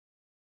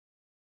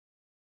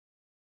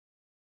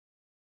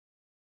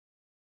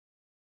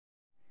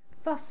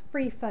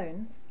Fuss-free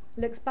phones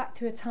looks back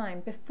to a time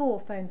before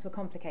phones were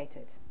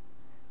complicated.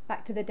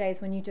 Back to the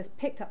days when you just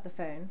picked up the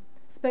phone,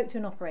 spoke to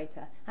an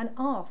operator and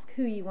asked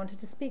who you wanted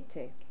to speak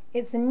to.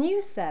 It's a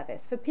new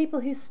service for people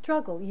who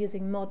struggle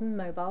using modern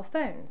mobile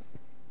phones.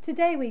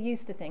 Today we're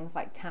used to things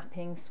like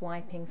tapping,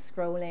 swiping,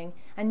 scrolling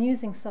and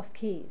using soft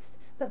keys,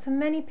 but for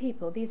many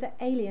people these are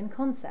alien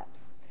concepts.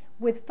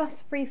 With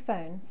fuss-free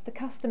phones, the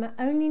customer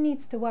only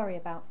needs to worry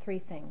about three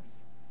things: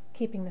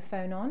 keeping the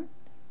phone on,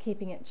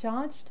 keeping it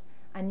charged,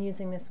 and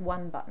using this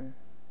one button.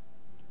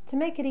 To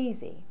make it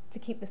easy to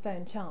keep the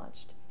phone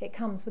charged, it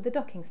comes with a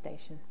docking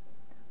station.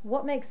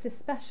 What makes this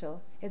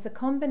special is a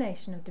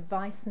combination of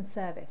device and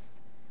service,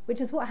 which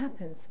is what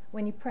happens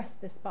when you press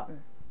this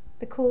button.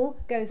 The call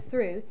goes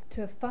through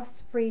to a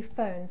Fuss-Free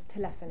Phones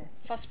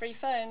telephonist. Fuss-Free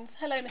Phones.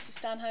 Hello, Mrs.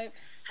 Stanhope.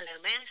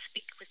 Hello, may I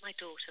speak with my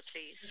daughter,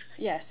 please?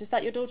 Yes, is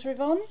that your daughter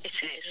Yvonne? It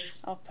is.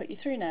 I'll put you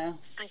through now.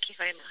 Thank you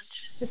very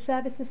much. The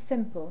service is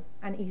simple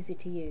and easy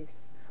to use.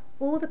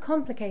 All the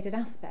complicated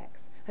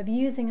aspects of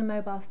using a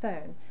mobile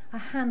phone are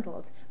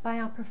handled by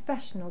our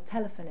professional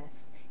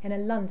telephonists in a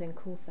London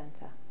call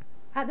centre.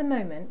 At the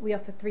moment, we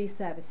offer three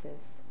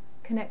services: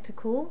 connect a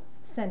call,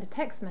 send a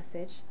text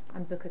message,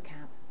 and book a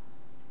cab.